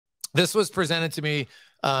This was presented to me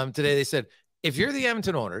today. They said, if you're the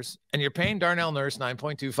Edmonton owners and you're paying Darnell Nurse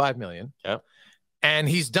 $9.25 million, yep, and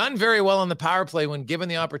he's done very well on the power play when given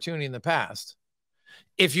the opportunity in the past,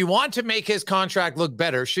 if you want to make his contract look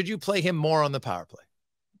better, should you play him more on the power play?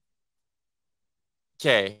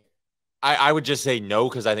 Okay. I would just say no,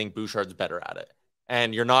 because I think Bouchard's better at it.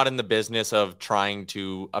 And you're not in the business of trying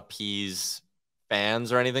to appease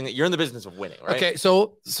fans or anything. You're in the business of winning, right? Okay,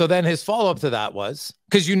 so then his follow-up to that was,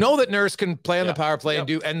 because you know that Nurse can play on the power play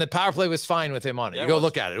and the power play was fine with him on it. You go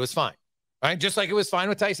look at it. It was fine. Right? Just like it was fine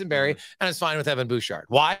with Tyson Barrie and it's fine with Evan Bouchard.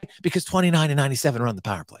 Why? Because 29 and 97 are on the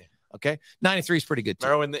power play. Okay. 93 is pretty good too.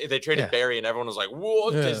 Remember when they traded Barrie and everyone was like, "Whoa,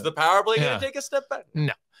 is the power play going to take a step back?"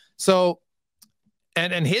 No. So,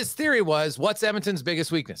 and his theory was, what's Edmonton's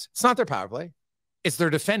biggest weakness? It's not their power play. It's their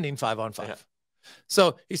defending 5-on-5. Yeah.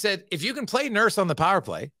 So he said, if you can play Nurse on the power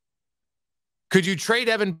play, could you trade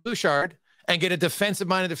Evan Bouchard and get a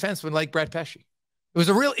defensive-minded defenseman like Brett Pesce? It was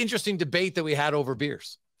a real interesting debate that we had over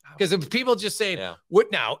beers. Because if people just saying,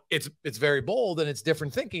 what now? It's very bold and it's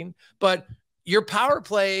different thinking, but your power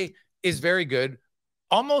play is very good,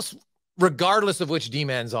 almost regardless of which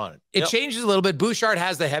D-man's on it. It changes a little bit. Bouchard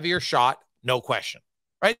has the heavier shot, no question,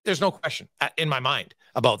 right? There's no question in my mind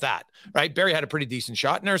about that, right? Barrie had a pretty decent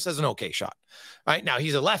shot. Nurse has an okay shot, right? Now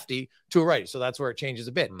he's a lefty to a righty, so that's where it changes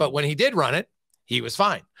a bit. But when he did run it, he was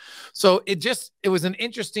fine. So it was an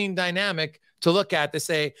interesting dynamic to look at, to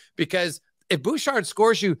say, because if Bouchard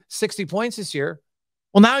scores you 60 points this year,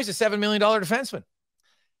 well, now he's a $7 million defenseman.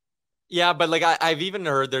 Yeah, but like I've even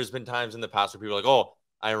heard there's been times in the past where people are like, oh,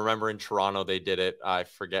 I remember in Toronto they did it. I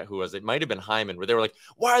forget who was it. It might have been Hyman, where they were like,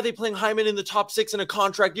 why are they playing Hyman in the top 6 in a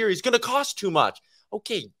contract year? He's going to cost too much.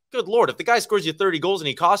 Okay, good Lord. If the guy scores you 30 goals and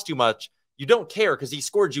he costs too much, you don't care because he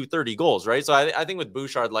scored you 30 goals, right? So I think with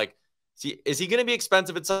Bouchard, like, is he going to be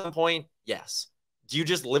expensive at some point? Yes. Do you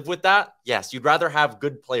just live with that? Yes. You'd rather have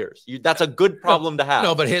good players. That's a good problem to have.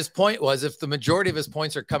 No, but his point was, if the majority of his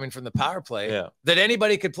points are coming from the power play, that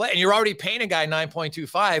anybody could play, and you're already paying a guy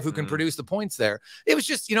 9.25 who can produce the points there. It was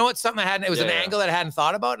just, what, something it was an angle that I hadn't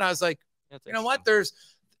thought about. And I was like, you know what,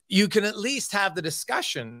 you can at least have the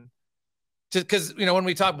discussion, because, when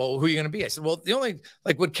we talk about who you're going to be, I said, well, the only,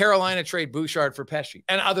 like, would Carolina trade Bouchard for Pesce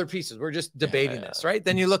and other pieces? We're just debating this, right?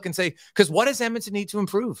 Then you look and say, because what does Edmonton need to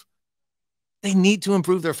improve? They need to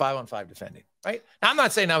improve their 5-on-5 defending, right? Now, I'm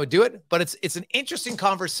not saying I would do it, but it's an interesting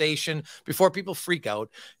conversation before people freak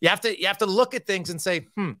out. You have to look at things and say,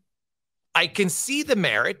 I can see the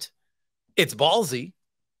merit. It's ballsy,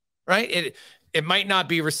 right? It might not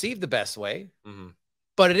be received the best way,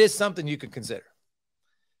 but it is something you could consider.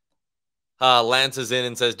 Lance is in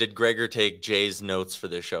and says, did Gregor take Jay's notes for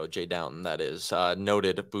this show? Jay Downton, that is.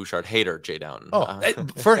 Noted Bouchard hater, Jay Downton.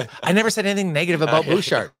 I never said anything negative about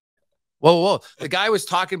Bouchard. Whoa. The guy was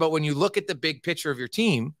talking about when you look at the big picture of your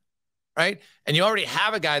team, right? And you already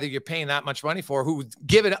have a guy that you're paying that much money for, who,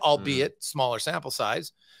 given, albeit smaller sample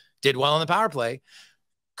size, did well on the power play.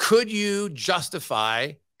 Could you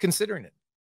justify considering it?